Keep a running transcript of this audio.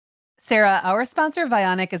Sarah, our sponsor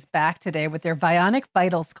Vionic is back today with their Vionic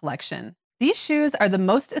Vitals collection. These shoes are the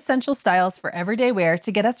most essential styles for everyday wear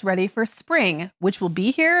to get us ready for spring, which will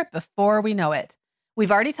be here before we know it.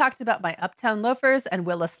 We've already talked about my Uptown loafers and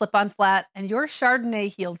Willa slip-on flat and your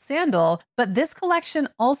Chardonnay heeled sandal, but this collection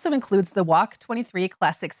also includes the Walk 23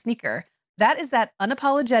 classic sneaker. That is that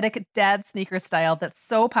unapologetic dad sneaker style that's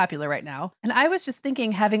so popular right now. And I was just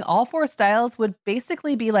thinking having all four styles would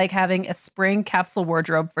basically be like having a spring capsule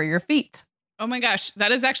wardrobe for your feet. Oh my gosh,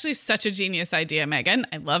 that is actually such a genius idea, Megan.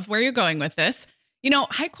 I love where you're going with this. You know,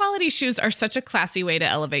 high quality shoes are such a classy way to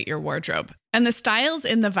elevate your wardrobe. And the styles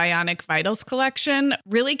in the Vionic Vitals collection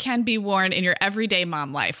really can be worn in your everyday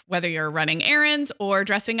mom life, whether you're running errands or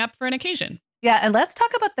dressing up for an occasion. Yeah, and let's talk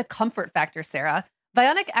about the comfort factor, Sarah.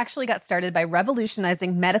 Vionic actually got started by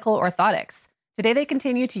revolutionizing medical orthotics. Today, they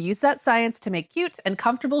continue to use that science to make cute and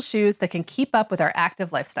comfortable shoes that can keep up with our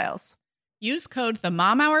active lifestyles. Use code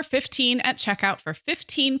TheMomHour15 at checkout for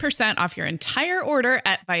 15% off your entire order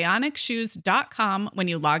at VionicShoes.com when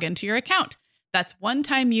you log into your account. That's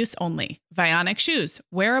one-time use only. Vionic Shoes,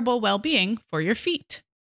 wearable well-being for your feet.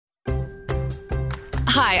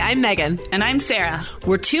 Hi, I'm Megan. And I'm Sarah.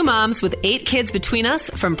 We're two moms with 8 kids between us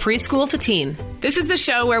from preschool to teen. This is the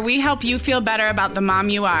show where we help you feel better about the mom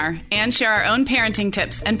you are and share our own parenting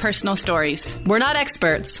tips and personal stories. We're not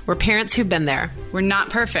experts. We're parents who've been there. We're not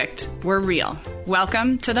perfect. We're real.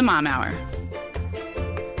 Welcome to the Mom Hour.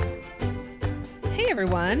 Hey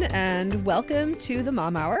everyone, and welcome to the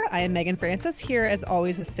Mom Hour. I am Megan Francis, here as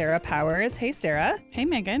always with Sarah Powers. Hey Sarah. Hey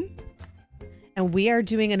Megan. And we are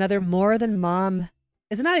doing another More Than Mom.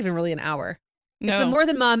 It's not even really an hour. No. It's a More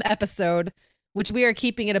Than Mom episode, which we are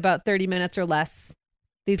keeping at about 30 minutes or less.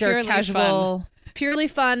 These Purely are casual, purely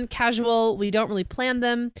fun, casual. We don't really plan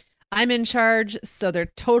them. I'm in charge, so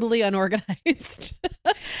they're totally unorganized.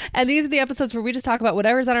 And these are the episodes where we just talk about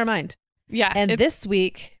whatever's on our mind. Yeah. And this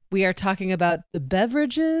week, we are talking about the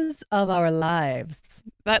beverages of our lives.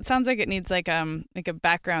 That sounds like it needs like a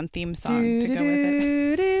background theme song to go with it.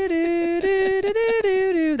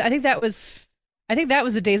 I think that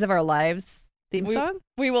was the Days of Our Lives theme song.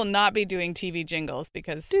 We will not be doing TV jingles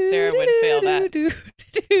because Sarah would fail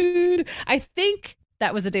that. I think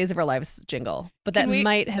that was the Days of Our Lives jingle, but that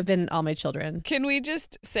might have been All My Children. Can we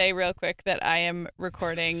just say real quick that I am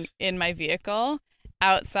recording in my vehicle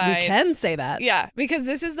outside? You can say that. Yeah, because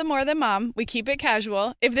this is the More Than Mom. We keep it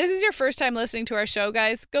casual. If this is your first time listening to our show,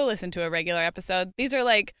 guys, go listen to a regular episode. These are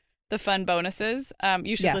like the fun bonuses.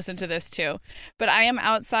 You should listen to this too. But I am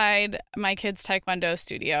outside my kids' Taekwondo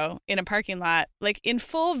studio in a parking lot, like in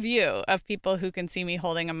full view of people who can see me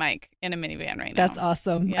holding a mic in a minivan right now. That's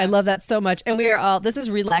awesome. Yeah. I love that so much. And this is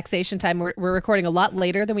relaxation time. We're recording a lot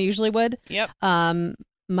later than we usually would. Yep.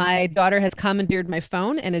 My daughter has commandeered my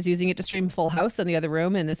phone and is using it to stream Full House in the other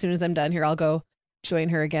room. And as soon as I'm done here, I'll go join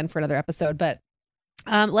her again for another episode. But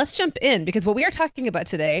let's jump in, because what we are talking about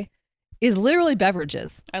today is literally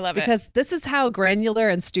beverages. I love it. Because this is how granular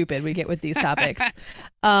and stupid we get with these topics.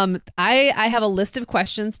 I have a list of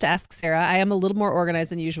questions to ask Sarah. I am a little more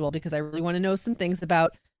organized than usual because I really want to know some things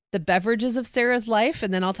about the beverages of Sarah's life.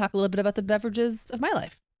 And then I'll talk a little bit about the beverages of my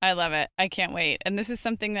life. I love it. I can't wait. And this is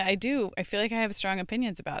something that I feel like I have strong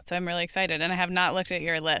opinions about. So I'm really excited. And I have not looked at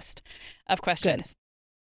your list of questions. Good.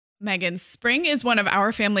 Megan, spring is one of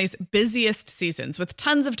our family's busiest seasons with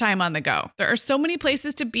tons of time on the go. There are so many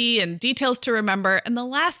places to be and details to remember, and the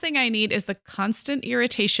last thing I need is the constant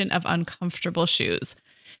irritation of uncomfortable shoes.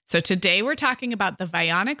 So today we're talking about the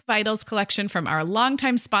Vionic Vitals collection from our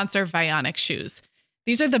longtime sponsor, Vionic Shoes.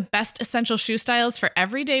 These are the best essential shoe styles for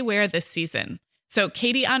everyday wear this season. So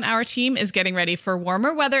Katie on our team is getting ready for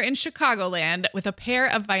warmer weather in Chicagoland with a pair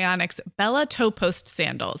of Vionic's Bella Toe Post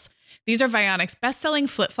sandals. These are Vionic's best-selling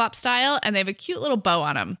flip-flop style, and they have a cute little bow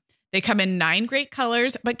on them. They come in 9 great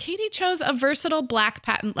colors, but Katie chose a versatile black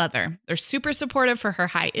patent leather. They're super supportive for her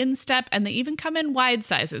high instep, and they even come in wide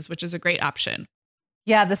sizes, which is a great option.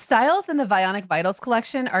 Yeah, the styles in the Vionic Vitals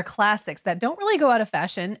collection are classics that don't really go out of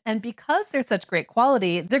fashion. And because they're such great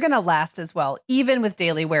quality, they're going to last as well, even with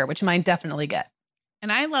daily wear, which mine definitely get.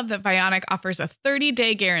 And I love that Vionic offers a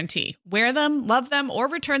 30-day guarantee. Wear them, love them, or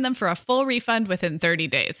return them for a full refund within 30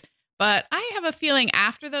 days. But I have a feeling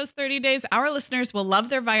after those 30 days, our listeners will love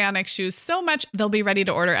their Vionic shoes so much they'll be ready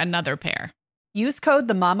to order another pair. Use code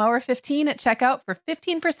TheMomHour15 at checkout for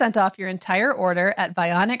 15% off your entire order at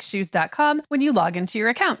VionicShoes.com when you log into your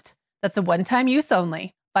account. That's a one-time use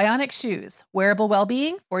only. Vionic Shoes, wearable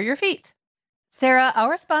well-being for your feet. Sarah,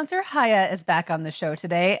 our sponsor, Hiya, is back on the show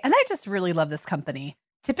today, and I just really love this company.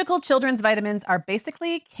 Typical children's vitamins are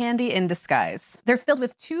basically candy in disguise. They're filled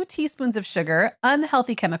with 2 teaspoons of sugar,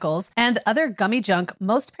 unhealthy chemicals, and other gummy junk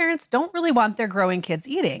most parents don't really want their growing kids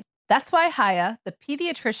eating. That's why Haya, the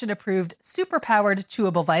pediatrician-approved super-powered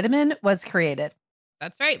chewable vitamin, was created.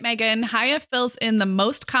 That's right, Megan. Haya fills in the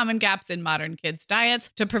most common gaps in modern kids'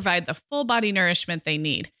 diets to provide the full body nourishment they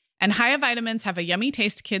need. And Haya vitamins have a yummy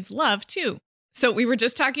taste kids love, too. So we were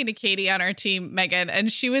just talking to Katie on our team, Megan, and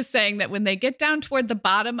she was saying that when they get down toward the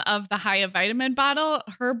bottom of the Haya vitamin bottle,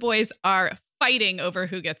 her boys are fighting over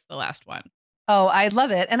who gets the last one. Oh, I love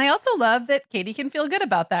it. And I also love that Katie can feel good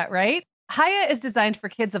about that, right? Haya is designed for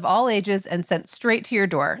kids of all ages and sent straight to your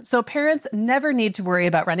door, so parents never need to worry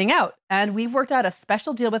about running out. And we've worked out a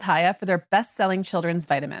special deal with Haya for their best-selling children's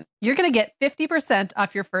vitamin. You're going to get 50%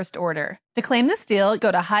 off your first order. To claim this deal, go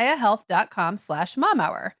to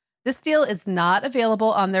hayahealth.com/momhour. This deal is not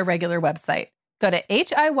available on their regular website. Go to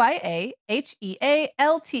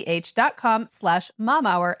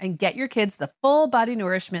HIYAHEALTH.com/momhour and get your kids the full body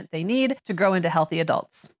nourishment they need to grow into healthy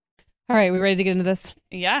adults. All right, we ready to get into this?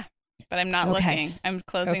 Yeah, but I'm not looking. I'm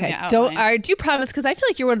closing the outline. Do you promise? Because I feel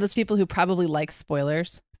like you're one of those people who probably likes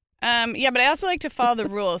spoilers. Yeah, but I also like to follow the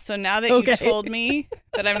rules. So now that you told me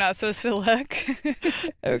that I'm not supposed to look,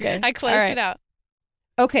 I closed it out.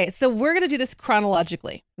 Okay, so we're going to do this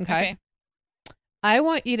chronologically, okay? I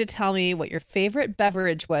want you to tell me what your favorite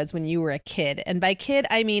beverage was when you were a kid. And by kid,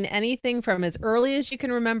 I mean anything from as early as you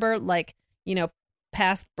can remember, like,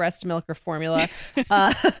 past breast milk or formula,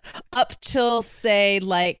 up till, say,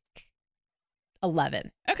 like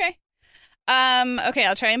 11. Okay.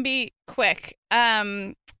 I'll try and be quick.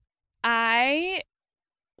 I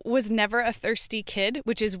was never a thirsty kid,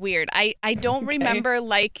 which is weird. I don't remember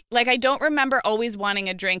I don't remember always wanting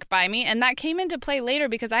a drink by me, and that came into play later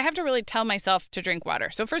because I have to really tell myself to drink water.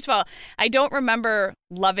 So first of all, I don't remember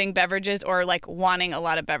loving beverages or like wanting a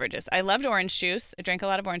lot of beverages. I loved orange juice. I drank a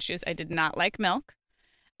lot of orange juice. I did not like milk.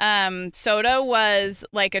 Soda was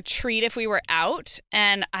like a treat if we were out,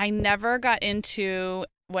 and I never got into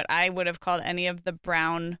what I would have called any of the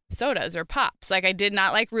brown sodas or pops. Like I did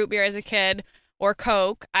not like root beer as a kid. Or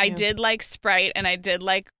Coke. I did like Sprite, and I did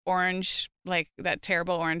like orange, like that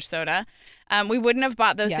terrible orange soda. We wouldn't have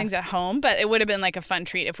bought those things at home, but it would have been like a fun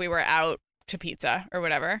treat if we were out to pizza or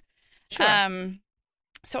whatever. Sure.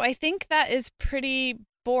 So I think that is pretty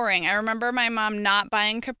boring. I remember my mom not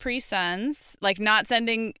buying Capri Suns, like not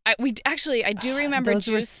sending. I do remember those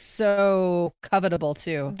were so covetable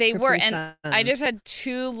too. They Capri were, and Suns. I just had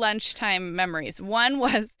 2 lunchtime memories. One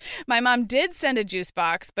was my mom did send a juice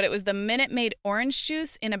box, but it was the Minute Maid orange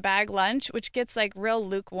juice in a bag lunch, which gets like real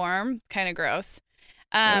lukewarm, kind of gross.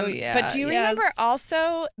 But do you remember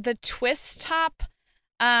also the twist top?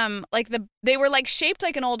 They were like shaped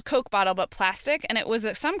like an old Coke bottle, but plastic, and it was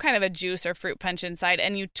some kind of a juice or fruit punch inside,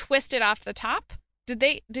 and you twist it off the top. Did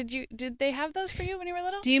they have those for you when you were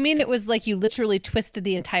little? Do you mean it was like you literally twisted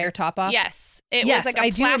the entire top off? Yes. It was like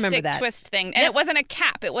a plastic twist thing. And it wasn't a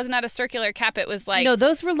cap. It was not a circular cap. It was like... No,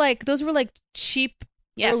 those were like cheap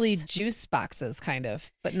early juice boxes kind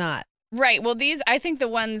of, but not. Right. Well, I think the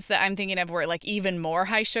ones that I'm thinking of were like even more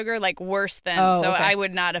high sugar, like worse than. I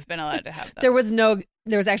would not have been allowed to have those.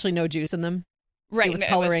 There was actually no juice in them. Right. It was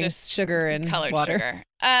coloring, just sugar and colored water. Sugar.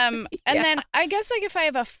 And then I guess like if I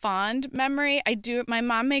have a fond memory, my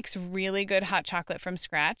mom makes really good hot chocolate from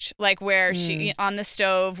scratch, like where she on the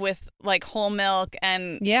stove with like whole milk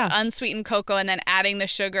and unsweetened cocoa and then adding the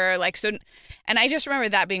sugar. Like, so, and I just remember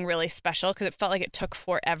that being really special because it felt like it took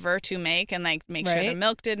forever to make and like make sure the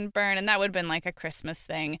milk didn't burn. And that would have been like a Christmas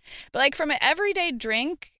thing. But like from an everyday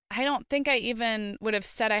drink, I don't think I even would have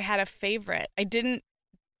said I had a favorite. I didn't.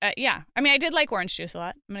 I mean, I did like orange juice a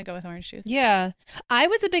lot. I'm going to go with orange juice. Yeah. I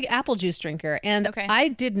was a big apple juice drinker, and I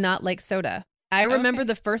did not like soda. I remember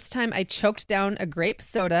the first time I choked down a grape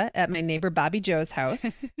soda at my neighbor Bobby Joe's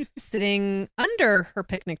house, sitting under her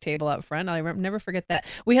picnic table out front. I'll never forget that.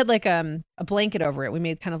 We had like a blanket over it. We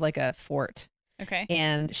made kind of like a fort. Okay.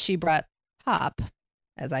 And she brought pop,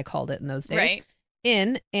 as I called it in those days,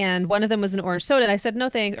 in, and one of them was an orange soda. And I said, no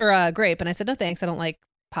thanks, or a grape. And I said, no thanks, I don't like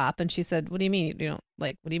pop. And she said, what do you mean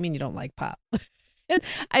you don't like pop? And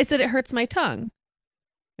I said, it hurts my tongue.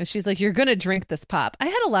 And she's like, you're gonna drink this pop. I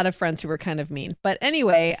had a lot of friends who were kind of mean, but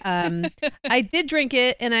anyway, I did drink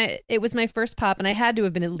it, and it was my first pop, and I had to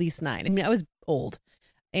have been at least 9. I mean, I was old,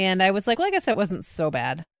 and I was like, well, I guess that wasn't so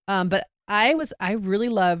bad. But I really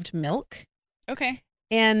loved milk. Okay.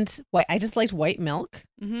 And I just liked white milk.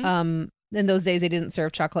 Mm-hmm. In those days, they didn't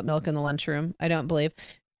serve chocolate milk in the lunchroom, I don't believe.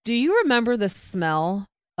 Do you remember the smell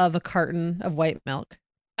of a carton of white milk?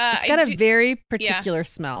 It's got a very particular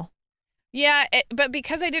smell. Yeah, but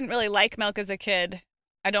because I didn't really like milk as a kid,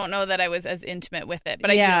 I don't know that I was as intimate with it,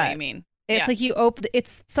 but I do know what you mean. It's like you open.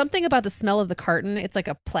 It's something about the smell of the carton. It's like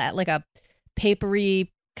a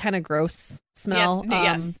papery kind of gross smell.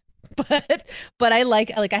 Yes. But I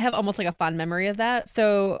like I have almost like a fond memory of that.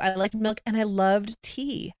 So I liked milk and I loved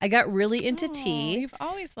tea. I got really into tea. You've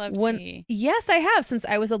always loved tea. Yes, I have since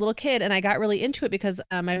I was a little kid, and I got really into it because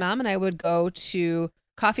my mom and I would go to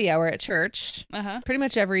coffee hour at church pretty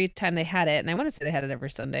much every time they had it, and I want to say they had it every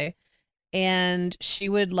Sunday. And she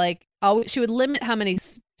would she would limit how many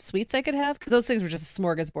sweets I could have because those things were just a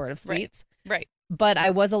smorgasbord of sweets. Right. But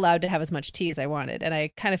I was allowed to have as much tea as I wanted. And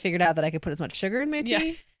I kind of figured out that I could put as much sugar in my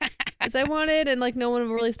tea as I wanted. And like no one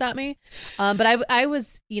would really stop me. But I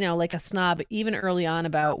was, like a snob even early on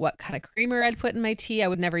about what kind of creamer I'd put in my tea. I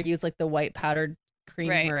would never use like the white powdered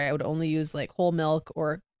creamer. I would only use like whole milk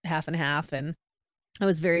or half and half. And I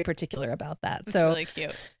was very particular about that. That's really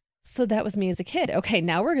cute. So that was me as a kid. Okay,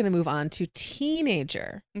 now we're going to move on to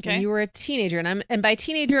teenager. Okay. When you were a teenager, and by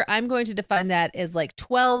teenager, I'm going to define that as like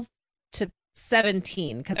 12 to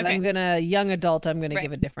 17 because I'm young adult. I'm going to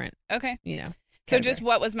give a different. Okay. So category. Just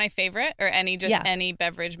what was my favorite, or any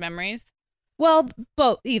beverage memories? Well,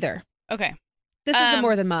 both either. Okay. This is a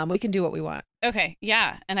more than mom. We can do what we want. Okay.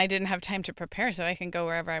 Yeah, and I didn't have time to prepare, so I can go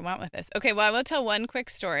wherever I want with this. Okay. Well, I will tell one quick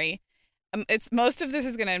story. Most of this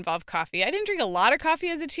is going to involve coffee. I didn't drink a lot of coffee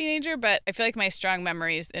as a teenager, but I feel like my strong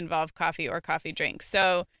memories involve coffee or coffee drinks.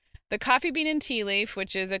 So the Coffee Bean and Tea Leaf,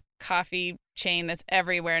 which is a coffee chain that's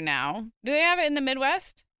everywhere now. Do they have it in the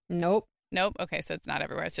Midwest? Nope. Okay, so it's not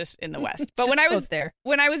everywhere. It's just in the West. But when I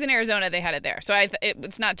was in Arizona, they had it there. So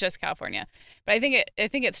it's not just California. But I think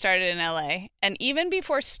it started in LA. And even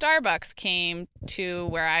before Starbucks came to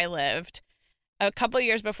where I lived, a couple of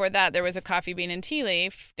years before that, there was a Coffee Bean and Tea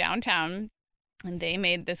Leaf downtown, and they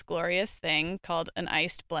made this glorious thing called an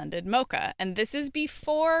iced blended mocha. And this is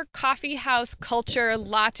before coffee house culture,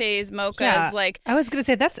 lattes, mochas. Yeah, I was going to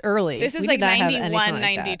say that's early. This is we like 91,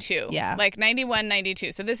 92. Yeah. Like 91,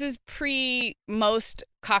 92. So this is pre most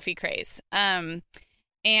coffee craze. And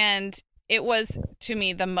it was, to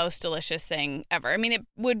me, the most delicious thing ever. I mean, it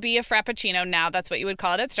would be a Frappuccino now. That's what you would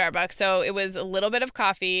call it at Starbucks. So it was a little bit of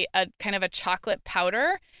coffee, a kind of a chocolate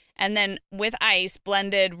powder, and then with ice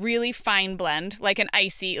blended, really fine blend, like an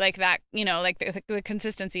icy, like that, like the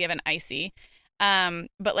consistency of an icy,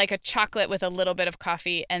 but like a chocolate with a little bit of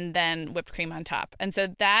coffee and then whipped cream on top. And so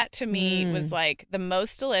that, to me, was like the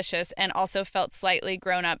most delicious and also felt slightly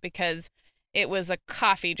grown up because it was a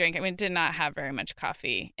coffee drink. I mean, it did not have very much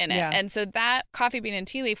coffee in it. Yeah. And so that Coffee Bean and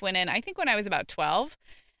Tea Leaf went in, I think, when I was about 12.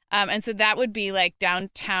 And so that would be like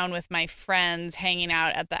downtown with my friends hanging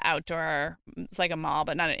out at the outdoor, it's like a mall,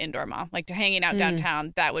 but not an indoor mall, like hanging out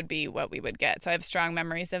downtown. That would be what we would get. So I have strong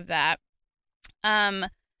memories of that. I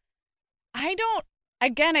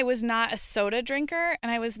was not a soda drinker,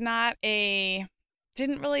 and I was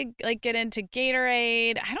didn't really get into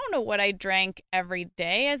Gatorade. I don't know what I drank every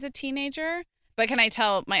day as a teenager, but can I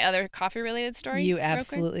tell my other coffee related story? You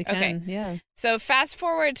absolutely can. Okay. Yeah. So fast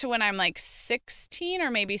forward to when I'm like 16 or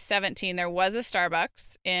maybe 17, there was a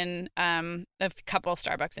Starbucks a couple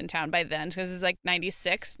Starbucks in town by then, because it's like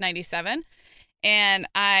 96, 97. And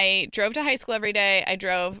I drove to high school every day. I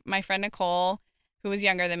drove my friend Nicole, who was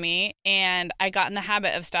younger than me, and I got in the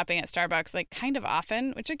habit of stopping at Starbucks like kind of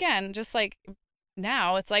often, which again, just like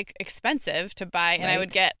now it's like expensive to buy. And I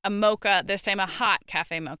would get a mocha, this time a hot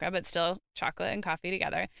cafe mocha, but still chocolate and coffee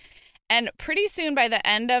together. And pretty soon, by the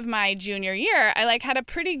end of my junior year, I had a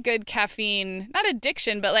pretty good caffeine, not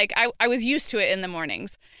addiction, but I was used to it in the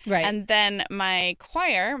mornings. Right. And then my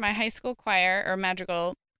high school choir or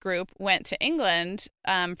madrigal group went to England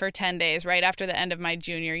for 10 days right after the end of my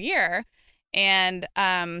junior year. And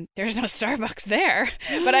there's no Starbucks there,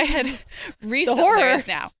 but I had recently.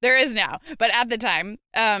 There is now, but at the time,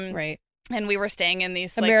 right. And we were staying in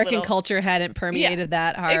these American culture hadn't permeated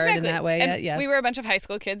that hard in that way yet. Yes, we were a bunch of high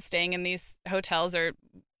school kids staying in these hotels or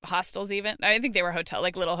hostels. Even I think they were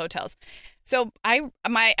little hotels. So I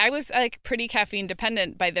was pretty caffeine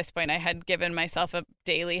dependent by this point. I had given myself a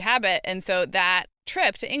daily habit, and so that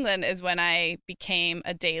trip to England is when I became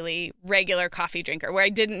a daily regular coffee drinker, where I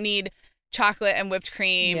didn't need chocolate and whipped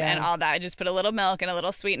cream and all that. I just put a little milk and a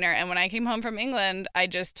little sweetener. And when I came home from England, I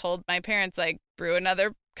just told my parents, brew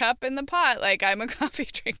another cup in the pot. I'm a coffee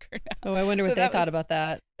drinker now. Oh, I wonder what they thought about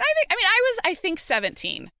that. I think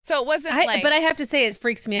 17. So it wasn't But I have to say, it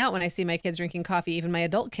freaks me out when I see my kids drinking coffee, even my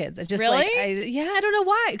adult kids. It's just really? I don't know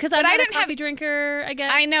why. Because I'm not a coffee drinker, I guess.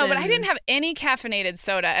 I know, but I didn't have any caffeinated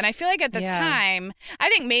soda. And I feel like at the time, I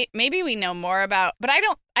think maybe we know more about, but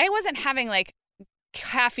I wasn't having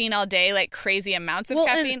caffeine all day, crazy amounts of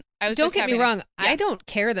caffeine. Don't get me wrong. Yeah. I don't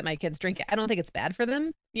care that my kids drink it. I don't think it's bad for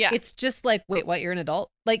them. Yeah. It's just like, wait, what? You're an adult?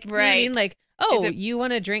 Like, you know what I mean? Right. Like, oh, you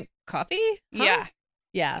want to drink coffee? Huh? Yeah.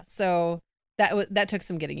 Yeah. So that took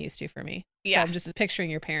some getting used to for me. Yeah. So I'm just picturing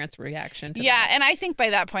your parents' reaction to Yeah, that. and I think by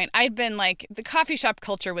that point, I'd been like, the coffee shop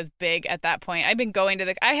culture was big at that point.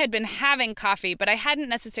 I had been having coffee, but I hadn't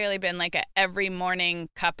necessarily been like a every morning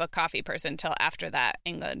cup of coffee person till after that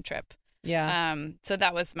England trip. Yeah. So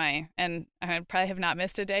that was and I probably have not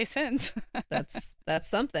missed a day since. That's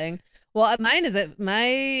something. Well, mine is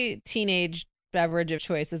my teenage beverage of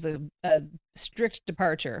choice is a strict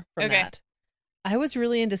departure from that. I was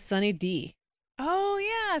really into Sunny D. Oh,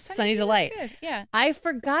 yeah. Sunny Delight. Good. Yeah. I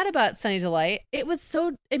forgot about Sunny Delight. It was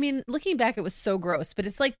so, I mean, looking back, it was so gross, but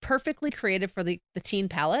it's like perfectly created for the teen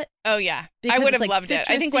palate. Oh, yeah. Because I would it's have like loved it.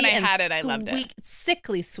 I think when I had it, I loved it. Sweet,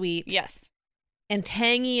 sickly sweet. Yes. And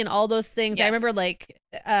tangy and all those things. Yes. I remember like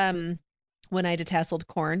when I detasseled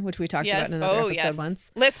corn, which we talked about in another episode once.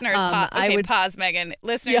 Listeners, pause, Megan.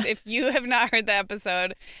 Listeners, if you have not heard the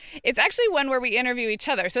episode, it's actually one where we interview each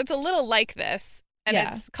other. So it's a little like this. And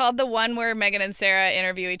it's called the one where Megan and Sarah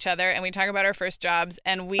interview each other and we talk about our first jobs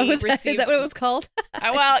and we received... Is that what it was called?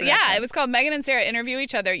 Well, yeah, it was called Megan and Sarah Interview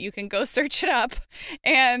Each Other. You can go search it up.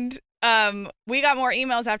 And we got more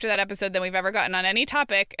emails after that episode than we've ever gotten on any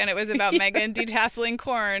topic. And it was about Megan detasseling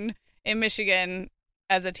corn in Michigan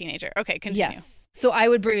as a teenager. Okay, continue. Yes. So I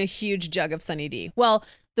would bring a huge jug of Sunny D. Well,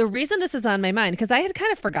 the reason this is on my mind, because I had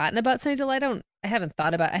kind of forgotten about Sunny Delight. I haven't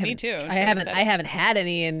thought about it. Me too. I haven't had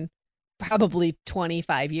any in probably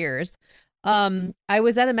 25 years. I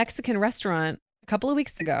was at a Mexican restaurant a couple of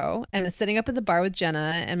weeks ago and was sitting up at the bar with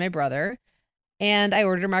Jenna and my brother, and I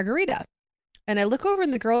ordered a margarita. And I look over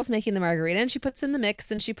and the girl's making the margarita and she puts in the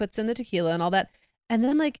mix and she puts in the tequila and all that. And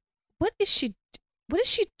then I'm like, what is she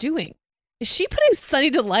doing? Is she putting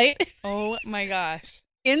Sunny Delight Oh my gosh.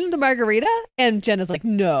 in the margarita? And Jenna's like,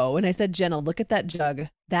 no. And I said, Jenna, look at that jug.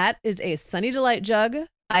 That is a Sunny Delight jug.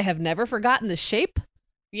 I have never forgotten the shape.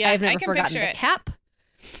 Yeah, I've never forgotten the cap.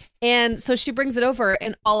 And so she brings it over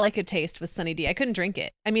and all I could taste was Sunny D. I couldn't drink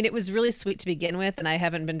it. I mean, it was really sweet to begin with and I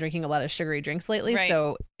haven't been drinking a lot of sugary drinks lately. Right.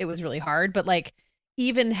 So it was really hard. But like,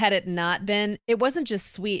 even had it not been, it wasn't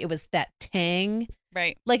just sweet. It was that tang.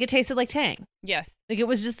 Right. Like it tasted like tang. Yes. Like it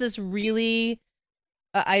was just this really,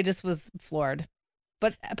 I just was floored.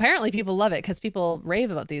 But apparently people love it because people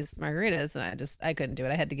rave about these margaritas and I couldn't do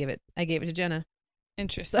it. I gave it to Jenna.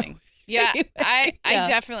 Interesting. So, yeah, I yeah.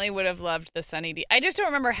 definitely would have loved the Sunny D. I just don't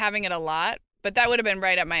remember having it a lot, but that would have been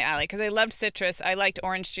right up my alley because I loved citrus. I liked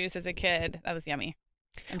orange juice as a kid. That was yummy.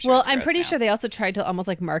 I'm pretty sure they also tried to almost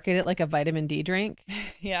like market it like a vitamin D drink.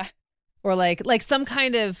 Yeah. Or like some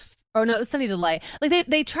kind of, oh no, it was Sunny Delight. Like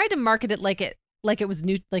they tried to market it like it was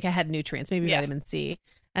new, like it had nutrients, maybe vitamin C.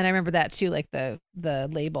 And I remember that too, like the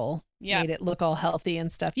label made it look all healthy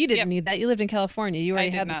and stuff. You didn't need that. You lived in California. You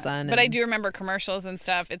already had the sun. But I do remember commercials and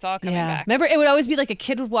stuff. It's all coming back. Remember, it would always be like a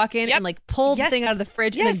kid would walk in and like pull the thing out of the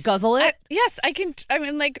fridge and then guzzle it. I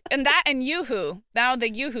mean, like, and that and Yoo-Hoo. Now the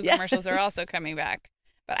Yoo-Hoo commercials are also coming back.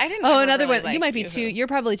 But I didn't. Oh, another really one. You might be you're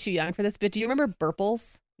probably too young for this, but do you remember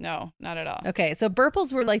Burples? No, not at all. Okay, so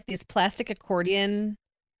Burples were like these plastic accordion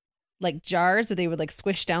like jars where they would like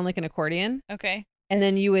squish down like an accordion. Okay. And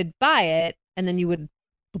then you would buy it, and then you would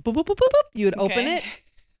boop, boop, boop, boop, boop, boop. You would open it,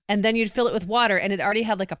 and then you'd fill it with water, and it already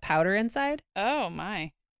had like a powder inside. Oh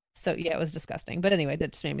my! So yeah, it was disgusting. But anyway,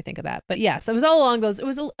 that just made me think of that. But yeah, so it was all along those. It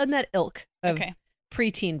was in that ilk of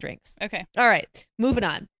preteen drinks. Okay. All right, moving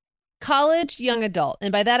on. College, young adult,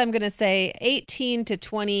 and by that I'm going to say 18 to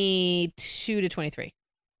 22 to 23.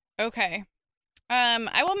 Okay.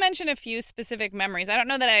 I will mention a few specific memories. I don't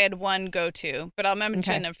know that I had one go-to, but I'll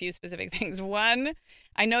mention a few specific things. One,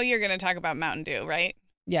 I know you're going to talk about Mountain Dew, right?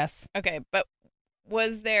 Yes. Okay, but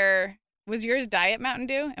was yours Diet Mountain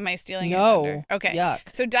Dew? Am I stealing your thunder? Okay. Yuck.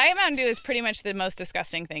 So Diet Mountain Dew is pretty much the most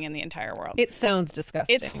disgusting thing in the entire world. It sounds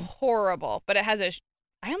disgusting. It's horrible, but it has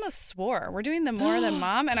I almost swore. We're doing the More Than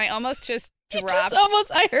Mom, and I almost just dropped.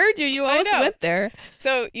 I heard you. You almost went there.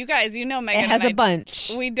 So you guys, you know Megan. It has a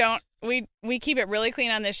bunch. We keep it really clean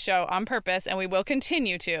on this show on purpose, and we will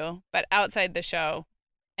continue to, but outside the show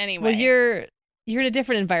anyway. Well, you're in a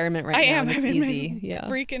different environment right now. I am. It's I'm easy. in my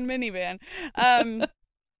freaking minivan.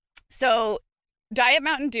 So Diet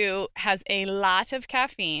Mountain Dew has a lot of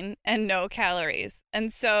caffeine and no calories.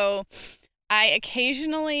 And so I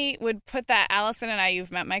occasionally would put that, Allison and I,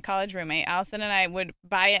 you've met my college roommate, Allison and I would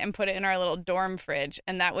buy it and put it in our little dorm fridge.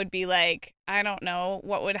 And that would be like, I don't know,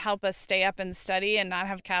 what would help us stay up and study and not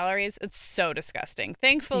have calories. It's so disgusting.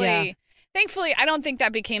 Thankfully, I don't think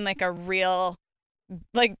that became like a real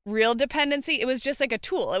like real dependency. It was just like a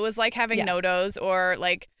tool. It was like having NoDoz or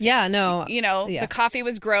like, the coffee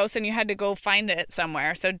was gross and you had to go find it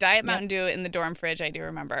somewhere. So Diet Mountain Dew in the dorm fridge, I do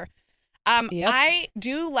remember. I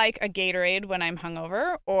do like a Gatorade when I'm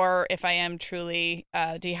hungover or if I am truly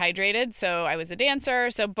dehydrated. So I was a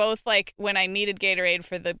dancer. So both like when I needed Gatorade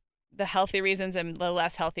for the healthy reasons and the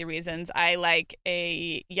less healthy reasons, I like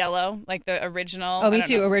a yellow, like the original. Oh, me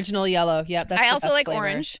too. Original yellow. Yep. That's I also like flavor.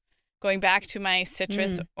 orange, going back to my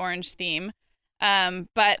citrus orange theme.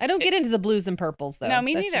 But I don't get into the blues and purples though. No,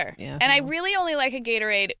 me neither. I really only like a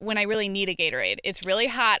Gatorade when I really need a Gatorade. It's really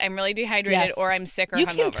hot, I'm really dehydrated, or I'm sick or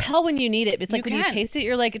hungover. You can tell when you need it. It's like when you taste it,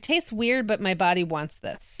 you're like, it tastes weird, but my body wants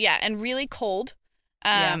this. Yeah, and really cold.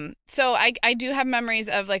 So I do have memories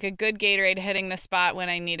of like a good Gatorade hitting the spot when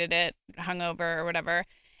I needed it, hungover or whatever.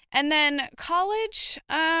 And then college,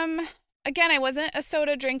 again, I wasn't a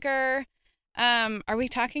soda drinker. Are we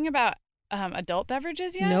talking about adult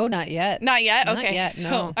beverages yet? No, not yet. Not yet? Not okay. Yet, no.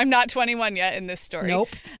 So I'm not 21 yet in this story. Nope.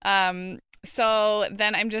 So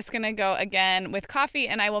then I'm just going to go again with coffee,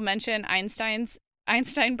 and I will mention Einstein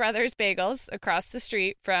Brothers Bagels across the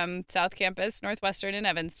street from South Campus, Northwestern in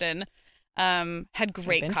Evanston. Had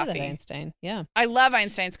great I've been coffee. To that Einstein. Yeah. I love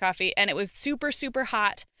Einstein's coffee, and it was super, super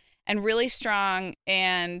hot and really strong,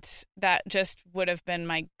 and that just would have been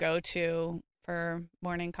my go-to for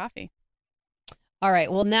morning coffee. All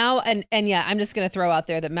right. Well, now, and yeah, I'm just going to throw out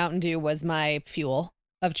there that Mountain Dew was my fuel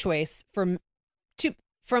of choice from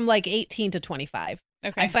like 18 to 25.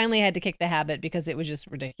 Okay. I finally had to kick the habit because it was just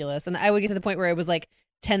ridiculous. And I would get to the point where it was like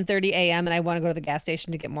 10:30 a.m. and I want to go to the gas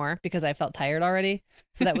station to get more because I felt tired already.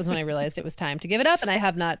 So that was when I realized it was time to give it up. And I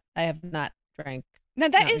have not drank. Now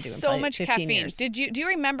that is so much 15 caffeine. years. Do you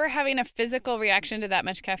remember having a physical reaction to that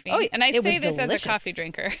much caffeine? Oh, and I say this delicious. as a coffee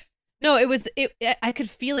drinker. No, I could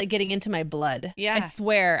feel it getting into my blood. Yeah. I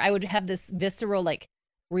swear I would have this visceral like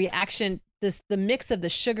reaction, the mix of the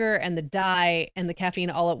sugar and the dye and the caffeine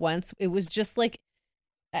all at once. It was just like,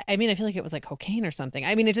 I mean, I feel like it was like cocaine or something.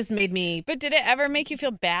 I mean, it just made me. But did it ever make you feel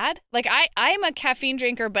bad? Like I'm a caffeine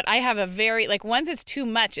drinker, but I have a very, like once it's too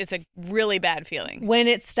much, it's a really bad feeling. When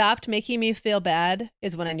it stopped making me feel bad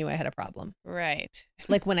is when I knew I had a problem. Right.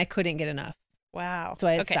 Like when I couldn't get enough. Wow. So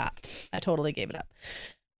I stopped. I totally gave it up.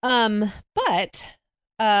 But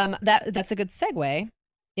that's a good segue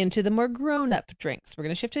into the more grown-up drinks. We're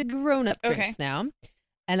going to shift to grown-up drinks now.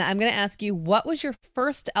 And I'm going to ask you, what was your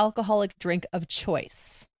first alcoholic drink of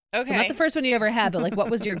choice? Okay. So not the first one you ever had, but like what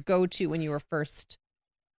was your go-to when you were first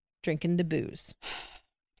drinking the booze?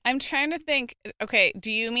 I'm trying to think. Okay,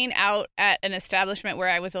 do you mean out at an establishment where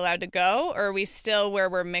I was allowed to go, or are we still where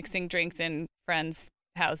we're mixing drinks in friends'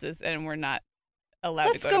 houses and we're not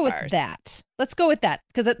allowed to go to bars? Let's go with that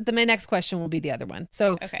because my next question will be the other one.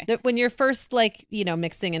 So when you're first like,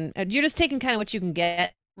 mixing and you're just taking kind of what you can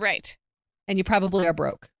get. Right. And you probably are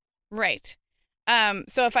broke. Right.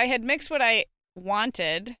 So if I had mixed what I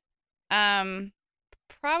wanted,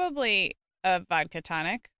 probably a vodka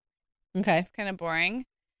tonic. Okay. It's kind of boring.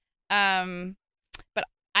 But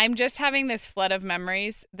I'm just having this flood of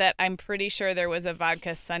memories that I'm pretty sure there was a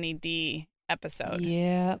vodka Sunny D episode.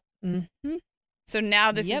 Yeah. Mm-hmm. So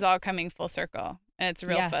now this is all coming full circle and it's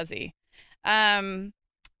real fuzzy.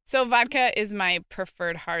 So vodka is my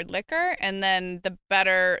preferred hard liquor. And then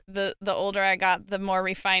the older I got, the more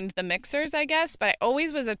refined the mixers, I guess. But I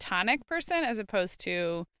always was a tonic person as opposed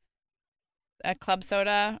to a club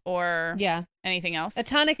soda or anything else. A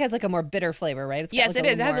tonic has like a more bitter flavor, right? Yes, it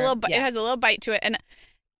is. It has a little it has a little bite to it. And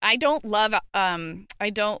I don't love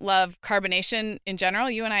carbonation in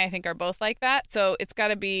general. You and I think, are both like that. So it's got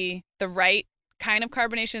to be the right kind of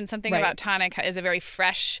carbonation. Something about tonic is a very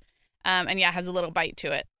fresh and has a little bite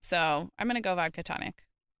to it. So I'm going to go vodka tonic.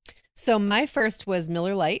 So my first was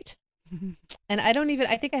Miller Lite. And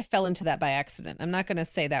I think I fell into that by accident. I'm not going to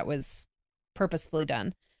say that was purposefully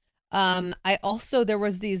done. There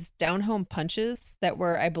was these down home punches that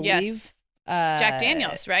were, I believe, Jack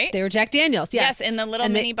Daniels, right? They were Jack Daniels. Yes, in the little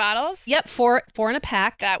mini bottles. Yep, four in a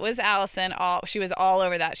pack. That was Allison. She was all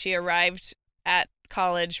over that. She arrived at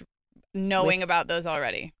college knowing about those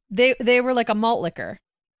already. They were like a malt liquor.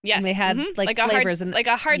 Yes, and they had like flavors like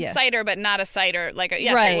a hard cider, but not a cider.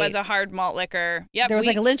 It was a hard malt liquor. Yep, there was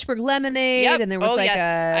like a Lynchburg lemonade, and there was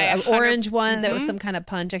an orange one that was some kind of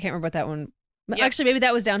punch. I can't remember what that one. Yep. Actually, maybe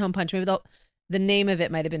that was Down Home Punch. Maybe the name of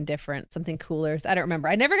it might have been different, something cooler. I don't remember.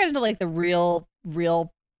 I never got into like the real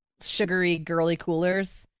sugary girly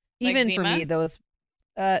coolers. Even like for me, those.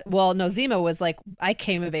 Zima was like, I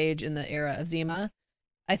came of age in the era of Zima.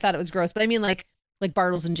 I thought it was gross, but I mean like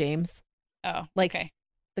Bartles and James. Oh, like okay.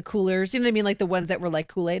 The coolers, you know what I mean? Like the ones that were like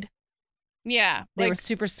Kool-Aid. Yeah. They were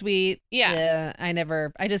super sweet. Yeah.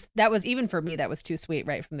 That was, even for me, that was too sweet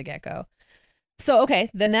right from the get-go. So, okay,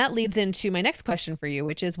 then that leads into my next question for you,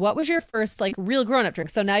 which is, what was your first like real grown-up drink?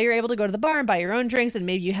 So now you're able to go to the bar and buy your own drinks, and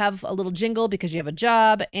maybe you have a little jingle because you have a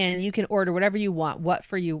job and you can order whatever you want. What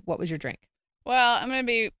was your drink? Well, I'm going to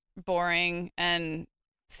be boring and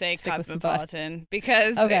say Cosmopolitan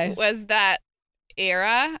because it was that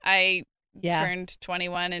era. I turned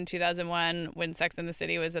 21 in 2001 when Sex and the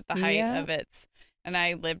City was at the height of its, and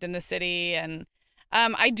I lived in the city, and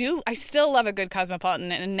I still love a good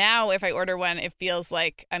Cosmopolitan, and now if I order one, it feels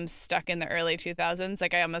like I'm stuck in the early 2000s.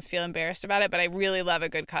 Like I almost feel embarrassed about it, but I really love a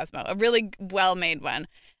good Cosmo, a really well-made one.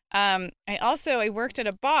 I worked at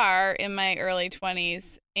a bar in my early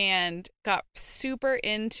 20s and got super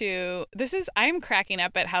into I'm cracking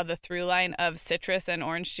up at how the through line of citrus and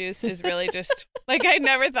orange juice is really just like, I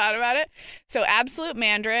never thought about it. So Absolute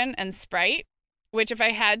Mandarin and Sprite, which if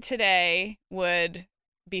I had today would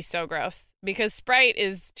be so gross because Sprite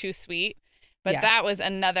is too sweet. But that was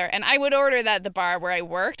another, and I would order that at the bar where I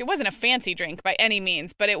worked. It wasn't a fancy drink by any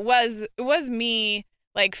means, but it was me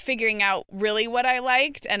like figuring out really what I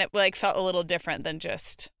liked, and it like felt a little different than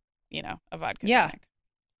just, a vodka tonic.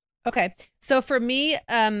 Okay. So for me,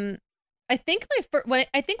 I think when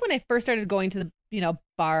I first started going to the,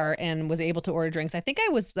 bar and was able to order drinks, that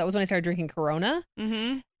was when I started drinking Corona.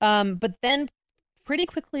 Mm-hmm. But then pretty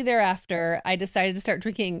quickly thereafter, I decided to start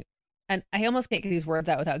drinking, and I almost can't get these words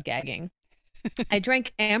out without gagging. I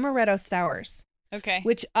drank amaretto sours. Okay.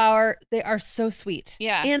 Which are so sweet.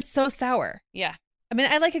 Yeah. And so sour. Yeah. I mean,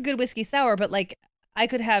 I like a good whiskey sour, but like I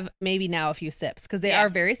could have maybe now a few sips because they are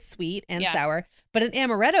very sweet and sour. But an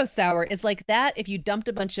amaretto sour is like that if you dumped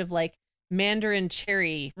a bunch of like mandarin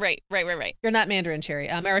cherry. Right. Or not mandarin cherry,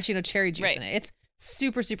 maraschino cherry juice in it. It's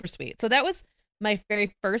super, super sweet. So that was my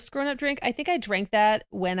very first grown-up drink. I think I drank that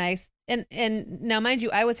when and now mind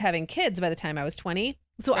you, I was having kids by the time I was 20.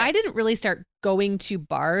 So I didn't really start going to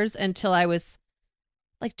bars until I was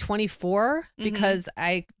like 24 because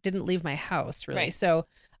I didn't leave my house really. Right. So,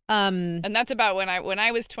 and that's about when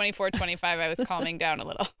I was 24, 25, I was calming down a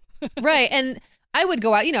little. Right. And I would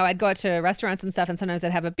go out, I'd go out to restaurants and stuff, and sometimes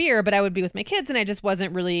I'd have a beer, but I would be with my kids, and I just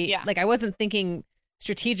wasn't really like, I wasn't thinking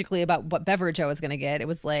strategically about what beverage I was going to get. It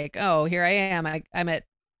was like, oh, here I am. I'm at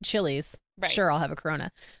Chili's. Right. Sure, I'll have a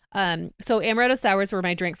Corona. So amaretto sours were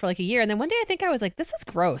my drink for like a year. And then one day I think I was like, this is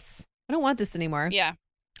gross. I don't want this anymore. Yeah.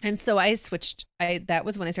 And so I switched. That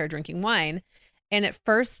was when I started drinking wine. And at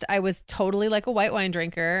first I was totally like a white wine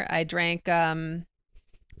drinker. I drank Chardonnay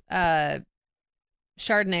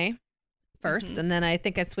first. And then I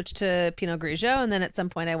think I switched to Pinot Grigio. And then at some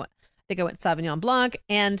point I went Sauvignon Blanc.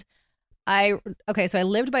 And so I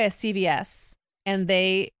lived by a CVS, and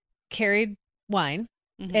they carried wine.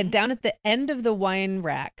 And down at the end of the wine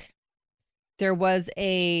rack, there was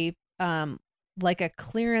a like a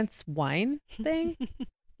clearance wine thing,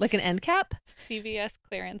 like an end cap. CVS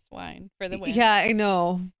clearance wine for the win. Yeah, I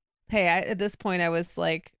know. Hey, at this point, I was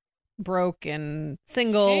like broke and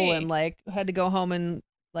single and like had to go home and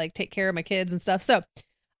like take care of my kids and stuff. So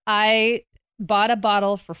I bought a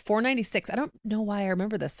bottle for $4.96. I don't know why I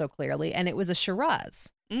remember this so clearly. And it was a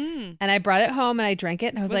Shiraz. And I brought it home and I drank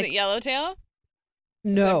it. And I was like, it Yellowtail?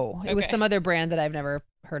 No, it was some other brand that I've never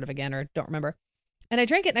heard of again or don't remember. And I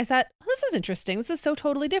drank it and I thought, oh, this is interesting. This is so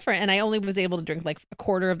totally different. And I only was able to drink like a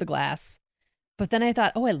quarter of the glass. But then I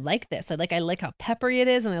thought, oh, I like this. I like how peppery it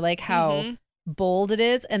is, and I like how bold it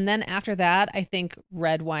is. And then after that, I think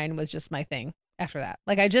red wine was just my thing after that.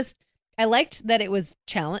 Like I liked that it was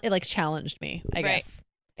challenged me, I guess.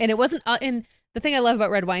 And it wasn't and the thing I love about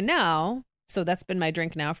red wine now, so that's been my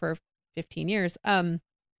drink now for 15 years.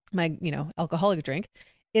 My, alcoholic drink,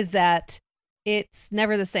 is that it's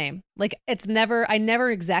never the same. Like I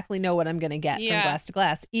never exactly know what I'm going to get from glass to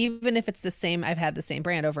glass, even if it's the same. I've had the same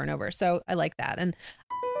brand over and over. So I like that. And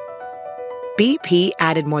BP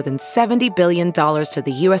added more than $70 billion to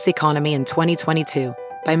the U.S. economy in 2022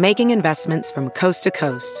 by making investments from coast to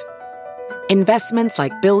coast. Investments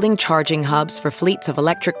like building charging hubs for fleets of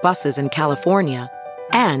electric buses in California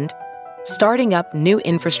and starting up new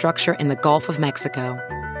infrastructure in the Gulf of Mexico.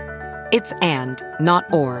 It's and, not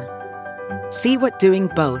or. See what doing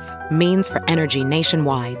both means for energy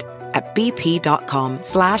nationwide at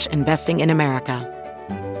bp.com/investing in America.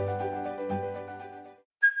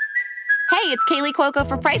 Hey, it's Kaylee Cuoco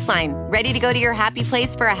for Priceline. Ready to go to your happy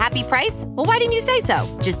place for a happy price? Well, why didn't you say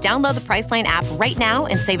so? Just download the Priceline app right now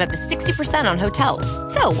and save up to 60% on hotels.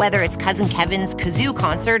 So whether it's Cousin Kevin's Kazoo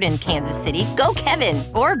Concert in Kansas City, go Kevin,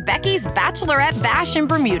 or Becky's Bachelorette Bash in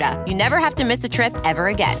Bermuda, you never have to miss a trip ever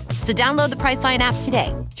again. So download the Priceline app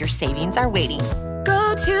today. Your savings are waiting.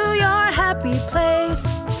 Go to your happy place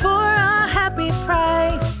for a happy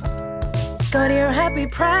price. Go to your happy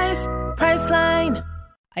price, Priceline.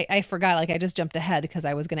 I forgot, like I just jumped ahead because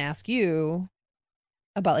I was going to ask you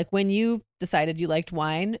about like when you decided you liked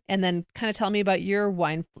wine, and then kind of tell me about your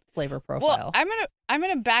wine flavor profile. Well, I'm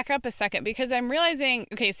gonna back up a second because I'm realizing,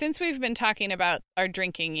 okay, since we've been talking about our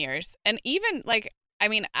drinking years, and even like, I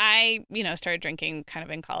mean, I started drinking kind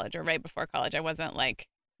of in college or right before college. I wasn't like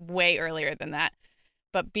way earlier than that,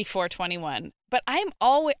 but before 21. But I've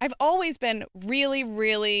always been really,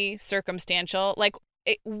 really circumstantial. Like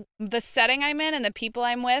the setting I'm in and the people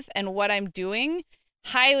I'm with and what I'm doing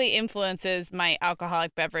highly influences my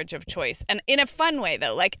alcoholic beverage of choice. And in a fun way,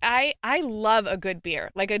 though. Like I love a good beer.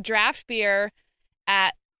 Like a draft beer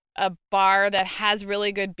at a bar that has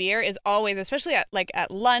really good beer is always, especially at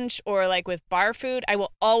lunch or like with bar food, I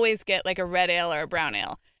will always get like a red ale or a brown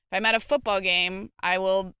ale. If I'm at a football game, I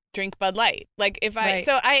will drink Bud Light. Like if I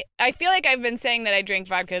feel like I've been saying that I drink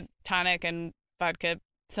vodka tonic and vodka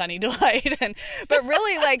Sunny Delight, but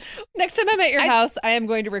really, like next time I'm at your house, I am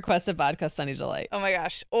going to request a vodka Sunny Delight. Oh my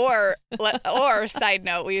gosh! Or side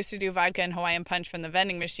note, we used to do vodka and Hawaiian Punch from the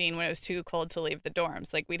vending machine when it was too cold to leave the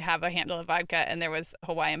dorms. Like we'd have a handle of vodka and there was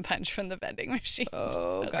Hawaiian Punch from the vending machine.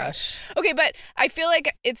 Oh so gosh. Okay, but I feel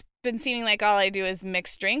like it's been seeming like all I do is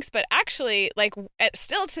mix drinks, but actually, like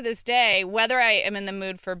still to this day, whether I am in the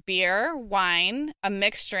mood for beer, wine, a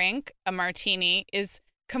mixed drink, a martini is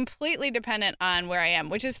completely dependent on where I am,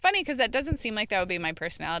 which is funny because that doesn't seem like that would be my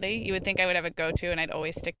personality. You would think I would have a go-to and I'd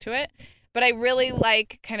always stick to it. But I really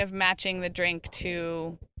like kind of matching the drink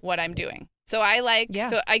to what I'm doing. So I like,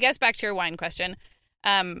 so I guess back to your wine question,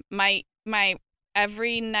 my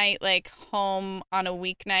every night, like home on a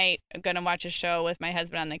weeknight, going to watch a show with my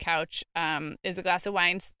husband on the couch, is a glass of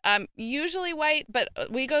wine, usually white, but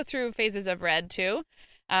we go through phases of red too.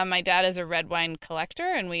 My dad is a red wine collector,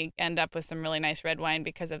 and we end up with some really nice red wine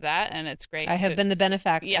because of that, and it's great. I have been the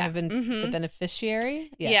benefactor. Yeah. I have been the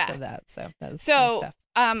beneficiary. Of that. So that was nice stuff.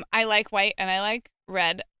 I like white and I like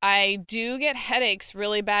red. I do get headaches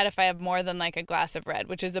really bad if I have more than like a glass of red,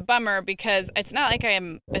 which is a bummer because it's not like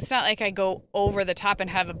I go over the top and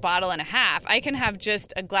have a bottle and a half. I can have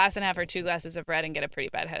just a glass and a half or 2 glasses of red and get a pretty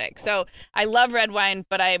bad headache. So I love red wine,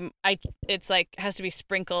 but it's like has to be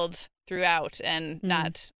sprinkled throughout and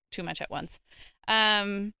not too much at once.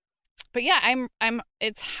 But yeah,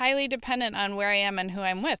 it's highly dependent on where I am and who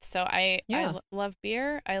I'm with. So I love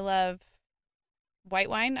beer. I love white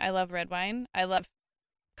wine. I love red wine. I love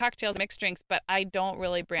cocktails, mixed drinks, but I don't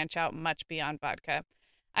really branch out much beyond vodka.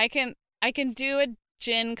 I can do a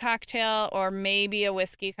gin cocktail or maybe a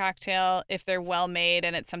whiskey cocktail if they're well made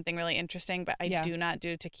and it's something really interesting, but I do not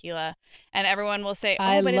do tequila. And everyone will say,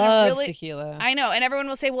 I love tequila. I know. And everyone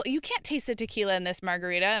will say, well, you can't taste the tequila in this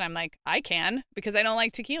margarita. And I'm like, I can because I don't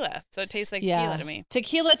like tequila. So it tastes like tequila to me.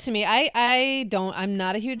 Tequila to me, I'm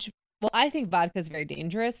not a huge, I think vodka is very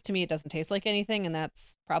dangerous. To me, it doesn't taste like anything, and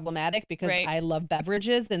that's problematic because I love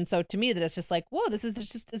beverages. And so to me, that it's just like, whoa, this is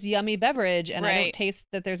just this yummy beverage, and I don't taste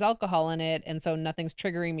that there's alcohol in it, and so nothing's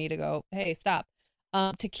triggering me to go, hey, stop.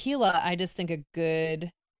 Tequila, I just think a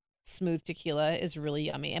good, smooth tequila is really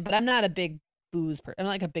yummy. But I'm not a big booze person. I'm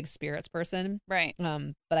not like a big spirits person. Right.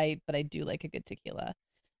 But I do like a good tequila.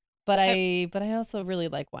 But I also really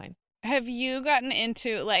like wine. Have you gotten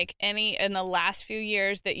into like any in the last few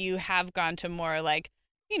years that you have gone to more like,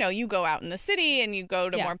 you go out in the city and you go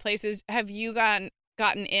to more places. Have you gotten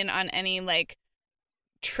in on any like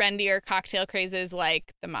trendier cocktail crazes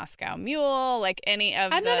like the Moscow Mule, like any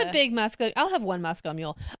of I'm not a big Moscow. I'll have one Moscow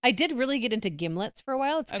Mule. I did really get into gimlets for a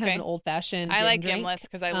while. It's kind of an old fashioned. I like drink. gimlets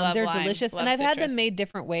because I love they're lime, delicious, love and I've citrus. had them made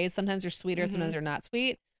different ways. Sometimes they're sweeter, sometimes they're not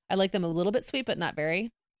sweet. I like them a little bit sweet, but not very.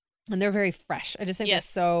 And they're very fresh. I just think they're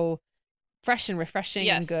so fresh and refreshing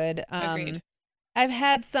and good. Agreed. I've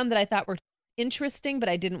had some that I thought were interesting, but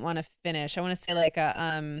I didn't want to finish. I want to say like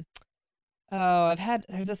a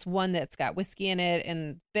there's this one that's got whiskey in it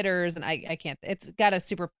and bitters, and I can't. It's got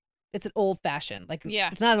it's an old fashioned, like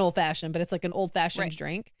it's not an old fashioned, but it's like an old fashioned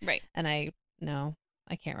drink, right? And I can't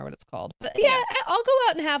remember what it's called, but I'll go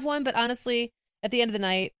out and have one. But honestly, at the end of the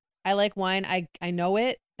night, I like wine. I know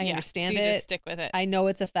it. I understand so you it. Just stick with it. I know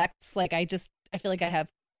its effects. Like I feel like I have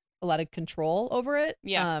a lot of control over it.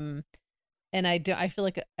 Yeah. And I feel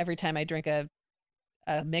like every time I drink a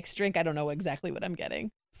mixed drink, I don't know exactly what I'm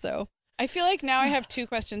getting. So I feel like now I have 2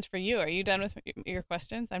 questions for you. Are you done with your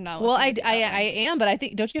questions? I'm not. Well, I am, but I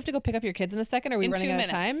think, don't you have to go pick up your kids in a second? Are we running out of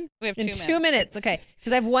time? We have 2 minutes. 2 minutes. Okay.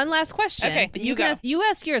 Because I have one last question. Okay. But you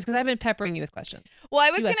ask yours because I've been peppering you with questions. Well,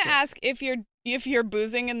 I was going to ask if you're if you're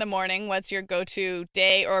boozing in the morning, what's your go-to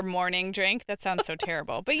day or morning drink? That sounds so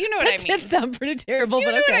terrible, but you know what I mean. That did sound pretty terrible, you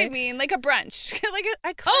but know okay. what I mean, like a brunch, like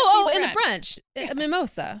a coffee brunch. In a brunch, a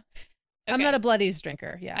mimosa. Okay. I'm not a Bloodies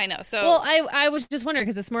drinker. Yeah, I know. So, well, I was just wondering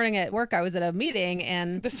because this morning at work I was at a meeting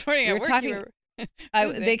and this morning we at were work, talking.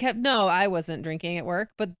 I wasn't drinking at work,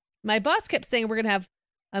 but my boss kept saying we're gonna have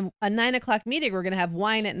a 9 o'clock meeting. We're gonna have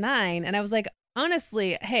wine at 9, and I was like,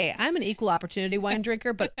 honestly, hey, I'm an equal opportunity wine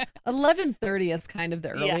drinker, but 11:30 is kind of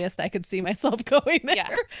the earliest I could see myself going there.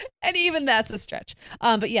 Yeah. And even that's a stretch.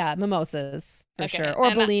 But yeah, mimosas for sure.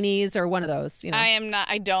 Or Bellinis or one of those, you know.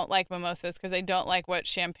 I don't like mimosas because I don't like what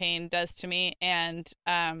champagne does to me. And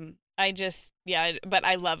but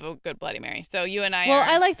I love a good Bloody Mary. So you and I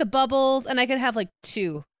I like the bubbles, and I could have like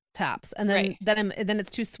 2 tops, and then then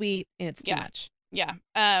it's too sweet and it's too much. Yeah.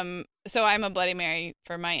 So I'm a Bloody Mary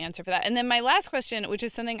for my answer for that. And then my last question, which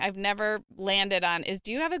is something I've never landed on, is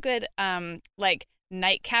do you have a good like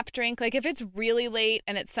nightcap drink? Like if it's really late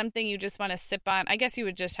and it's something you just want to sip on, I guess you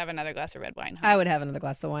would just have another glass of red wine. Huh? I would have another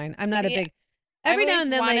glass of wine. I'm not a big. Every now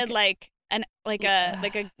and then, wanted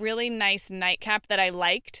a really nice nightcap that I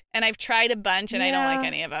liked, and I've tried a bunch and I don't like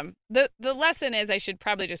any of them. The lesson is I should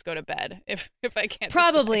probably just go to bed if I can't.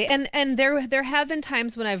 Probably, and there have been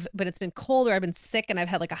times when but it's been cold or I've been sick and I've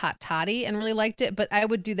had like a hot toddy and really liked it, but I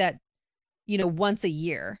would do that, once a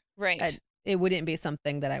year. Right. It wouldn't be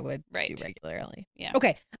something that I would do regularly. Yeah.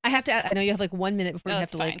 Okay. I know you have like 1 minute before you have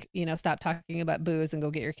to stop talking about booze and go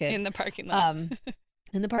get your kids in the parking lot.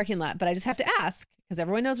 In the parking lot, but I just have to ask because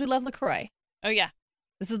everyone knows we love LaCroix. Oh yeah.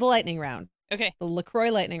 This is the lightning round. Okay. The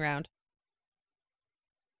LaCroix lightning round.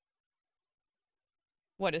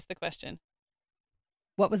 What is the question?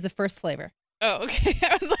 What was the first flavor? Oh, okay.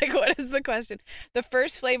 I was like, what is the question? The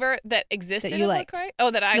first flavor that existed that you liked. LaCroix?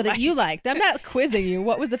 Oh, that I liked. That you liked. I'm not quizzing you.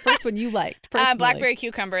 What was the first one you liked personally? Blackberry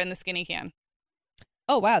cucumber in the skinny can.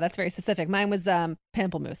 Oh, wow. That's very specific. Mine was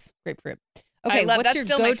pamplemousse, grapefruit. Okay, that's your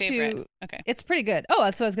still go-to? My favorite. Okay. It's pretty good. Oh,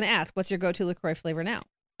 that's what I was going to ask. What's your go-to LaCroix flavor now?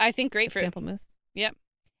 I think grapefruit. Pamplemousse. Yep.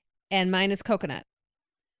 And mine is coconut.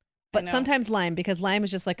 But sometimes lime, because lime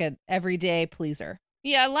is just like an everyday pleaser.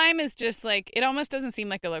 Yeah, lime is just like, it almost doesn't seem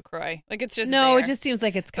like a LaCroix. Like it's just No, there. It just seems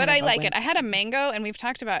like it's kind of But I like it. I had a mango, and we've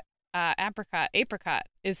talked about apricot. Apricot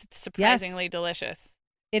is surprisingly delicious.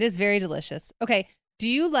 It is very delicious. Okay. Do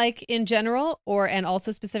you like in general, and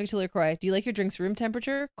also specific to LaCroix, do you like your drinks room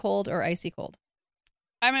temperature, cold, or icy cold?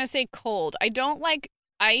 I'm going to say cold. I don't like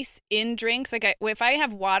ice in drinks. Like if I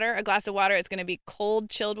have water, a glass of water, it's going to be cold,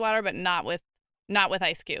 chilled water, but not with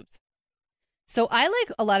ice cubes. So I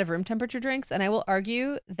like a lot of room temperature drinks, and I will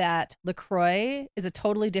argue that LaCroix is a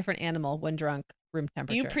totally different animal when drunk room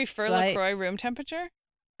temperature. You prefer LaCroix room temperature?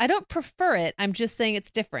 I don't prefer it. I'm just saying it's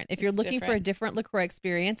different. If you're looking for a different LaCroix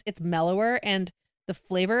experience, it's mellower and the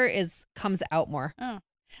flavor comes out more. Oh,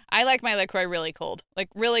 I like my LaCroix really cold. Like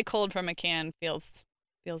really cold from a can feels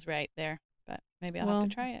right there. But maybe I'll have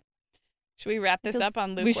to try it. Should we wrap this up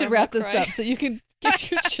on LaCroix? We should wrap this up so you can get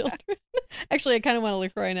your children. Actually, I kind of want a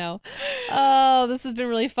LaCroix now. Oh, this has been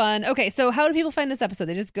really fun. Okay, so how do people find this episode?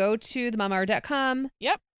 They just go to themomhour.com.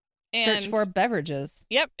 Yep. And search for Beverages.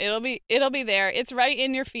 Yep, it'll be there. It's right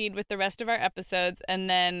in your feed with the rest of our episodes. And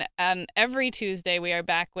then every Tuesday we are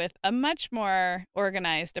back with a much more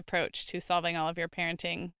organized approach to solving all of your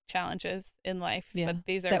parenting challenges in life. Yeah, but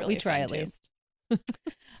these are that really we try fun at too. least.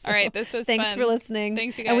 All right, this was thanks fun. for listening.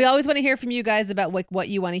 Thanks, you guys. And we always want to hear from you guys about what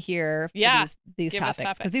you want to hear for these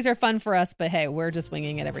topics, because these are fun for us, but hey, we're just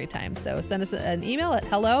winging it every time. So send us an email at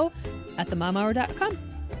hello@themomhour.com.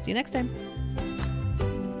 See you next time.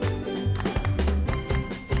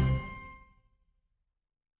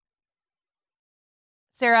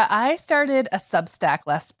 Sarah, I started a Substack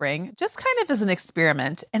last spring, just kind of as an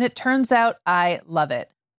experiment, and it turns out I love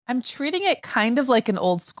it. I'm treating it kind of like an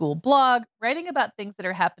old school blog, writing about things that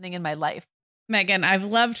are happening in my life. Megan, I've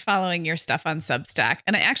loved following your stuff on Substack,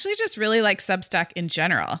 and I actually just really like Substack in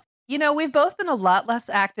general. You know, we've both been a lot less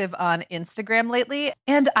active on Instagram lately,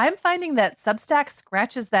 and I'm finding that Substack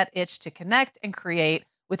scratches that itch to connect and create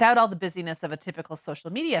without all the busyness of a typical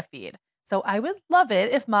social media feed. So I would love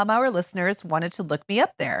it if Mom Hour listeners wanted to look me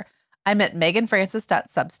up there. I'm at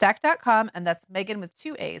meganfrancis.substack.com, and that's Megan with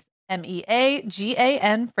 2 A's,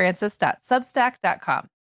 MEAGAN Francis.substack.com.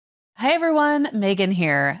 Hi, everyone. Megan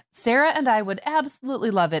here. Sarah and I would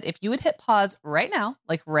absolutely love it if you would hit pause right now,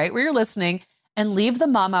 like right where you're listening, and leave the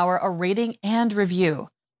Mom Hour a rating and review.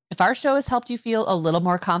 If our show has helped you feel a little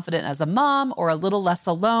more confident as a mom or a little less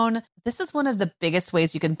alone, this is one of the biggest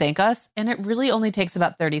ways you can thank us, and it really only takes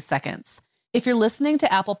about 30 seconds. If you're listening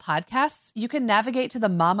to Apple Podcasts, you can navigate to the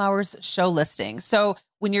Mom Hours show listing. So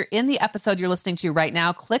When you're in the episode you're listening to right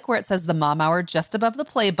now, click where it says the Mom Hour just above the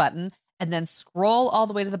play button, and then scroll all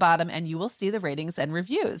the way to the bottom and you will see the ratings and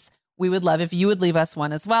reviews. We would love if you would leave us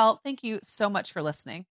one as well. Thank you so much for listening.